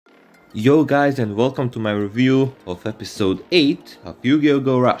Yo guys, and welcome to my review of episode 8 of Yu-Gi-Oh!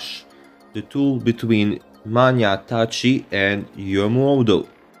 Go Rush, the duel between Manya Tachi and Yomu Odo.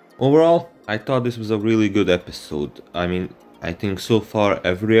 Overall, I thought this was a really good episode. I think so far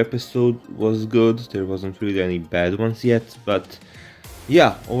every episode was good. There wasn't really any bad ones yet, but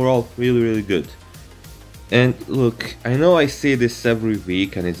yeah, overall really good. And look, I know I say this every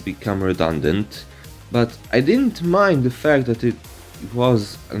week and it's become redundant, but I didn't mind the fact that it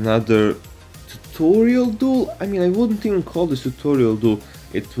was another tutorial duel. I wouldn't even call this tutorial duel.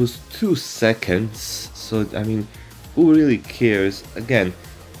 It was 2 seconds, so who really cares? Again,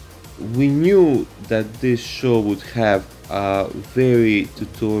 we knew that this show would have a very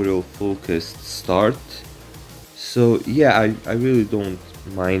tutorial focused start, so yeah, I really don't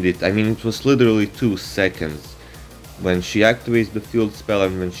mind it. It was literally 2 seconds when she activates the field spell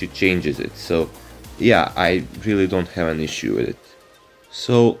and when she changes it, so yeah, I really don't have an issue with it.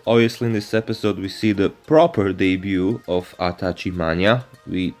 So obviously in this episode we see the proper debut of Atachi Manya.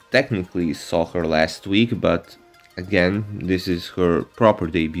 We technically saw her last week, but again, this is her proper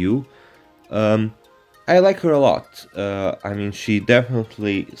debut. I like her a lot. She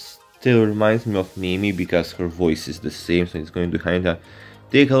definitely still reminds me of Mimi because her voice is the same, so it's going to kinda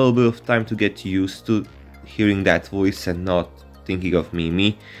take a little bit of time to get used to hearing that voice and not thinking of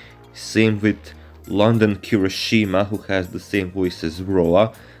Mimi. Same with London Kirishima, who has the same voice as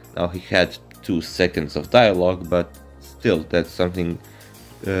Roa. Now he had 2 seconds of dialogue, but still, that's something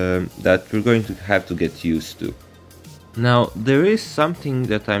that we're going to have to get used to. Now, there is something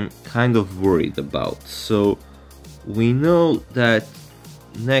that I'm kind of worried about. So, we know that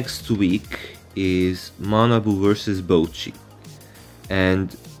next week is Manabu versus Bochi.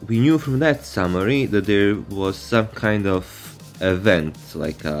 And we knew from that summary that there was some kind of event,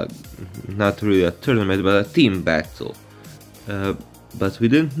 like not really a tournament, but a team battle. But we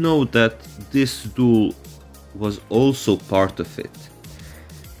didn't know that this duel was also part of it.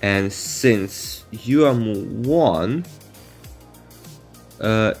 And since Yuamu won,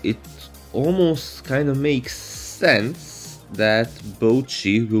 it almost kind of makes sense that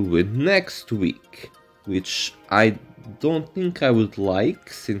Bochi will win next week, which I don't think I would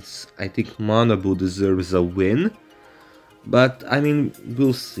like, since I think Manabu deserves a win. But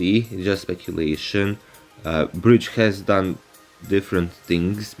we'll see, it's just speculation. Bridge has done different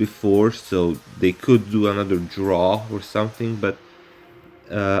things before, so they could do another draw or something, but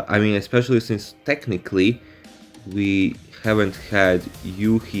especially since technically we haven't had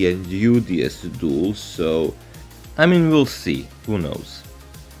Yuhi and Yudi as duels, so we'll see, who knows.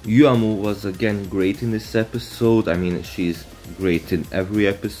 Yuamu was again great in this episode. She's great in every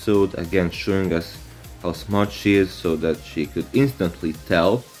episode, again showing us how smart she is, so that she could instantly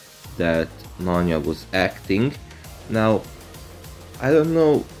tell that Manya was acting. Now, I don't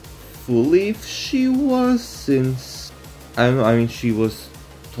know fully if she was, since she was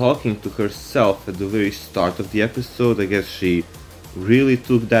talking to herself at the very start of the episode. I guess she really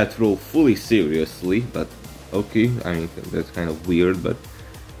took that role fully seriously, but okay, that's kind of weird, but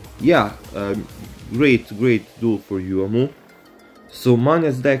yeah, great duel for Yuamu. So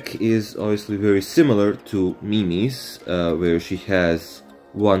Manya's deck is obviously very similar to Mimi's, where she has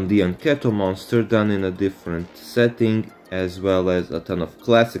 1D Anketo monster done in a different setting, as well as a ton of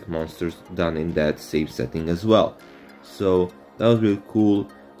classic monsters done in that same setting as well. So that was really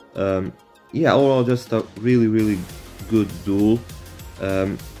cool. Yeah, overall just a really good duel.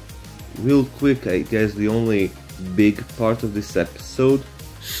 Real quick, I guess the only big part of this episode.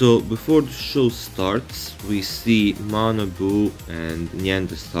 So before the show starts, we see Manabu and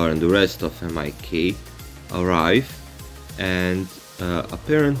Nyantastar and the rest of MIK arrive, and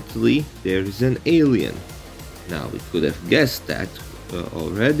apparently there is an alien. Now, we could have guessed that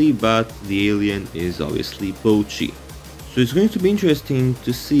already, but the alien is obviously Bochi. So it's going to be interesting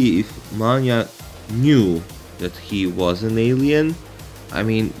to see if Manya knew that he was an alien.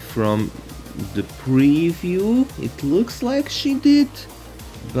 From the preview, it looks like she did.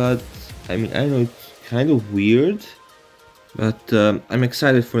 But I know it's kind of weird, but I'm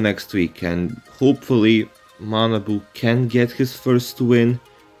excited for next week, and hopefully Manabu can get his first win,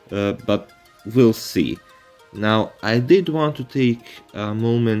 but we'll see. Now, I did want to take a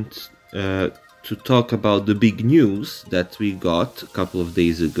moment to talk about the big news that we got a couple of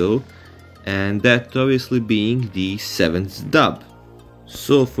days ago, and that obviously being the 7th dub.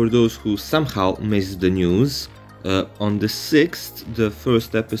 So for those who somehow missed the news, on the 6th, the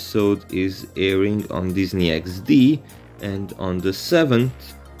first episode is airing on Disney XD, and on the 7th,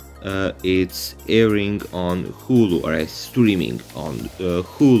 it's airing on Hulu, or streaming on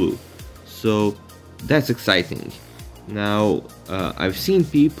Hulu. So that's exciting. Now, I've seen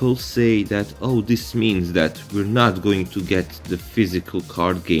people say that, oh, this means that we're not going to get the physical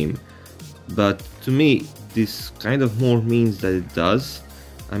card game. But to me, this kind of more means that it does.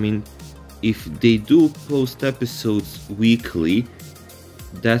 I mean, if they do post episodes weekly,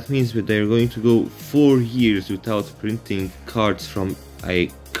 that means that they're going to go 4 years without printing cards from a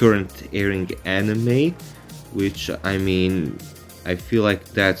current airing anime, which, I mean, I feel like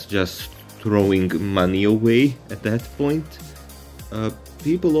that's just throwing money away at that point.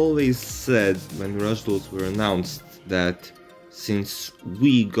 People always said when Rush Duels were announced that since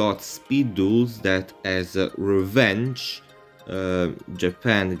we got Speed Duels, that as a revenge,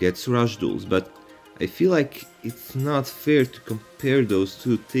 Japan gets Rush Duels, but I feel like it's not fair to compare those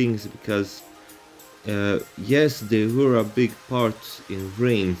two things because yes, they were a big part in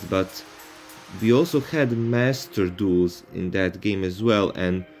Reigns, but we also had Master Duels in that game as well,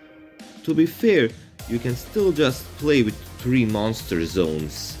 and to be fair, you can still just play with 3 monster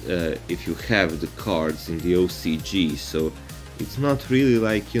zones if you have the cards in the OCG, so it's not really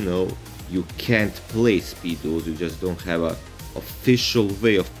like, you know, you can't play Speed Duels, you just don't have a official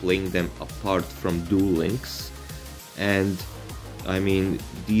way of playing them apart from Duel Links. And I mean,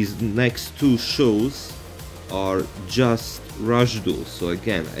 these next 2 shows are just Rush Duels, so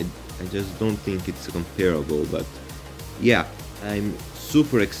again, I just don't think it's comparable, but yeah, I'm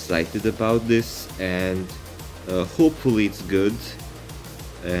super excited about this, and hopefully it's good.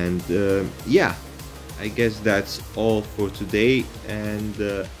 And yeah, I guess that's all for today, and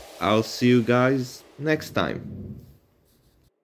I'll see you guys next time.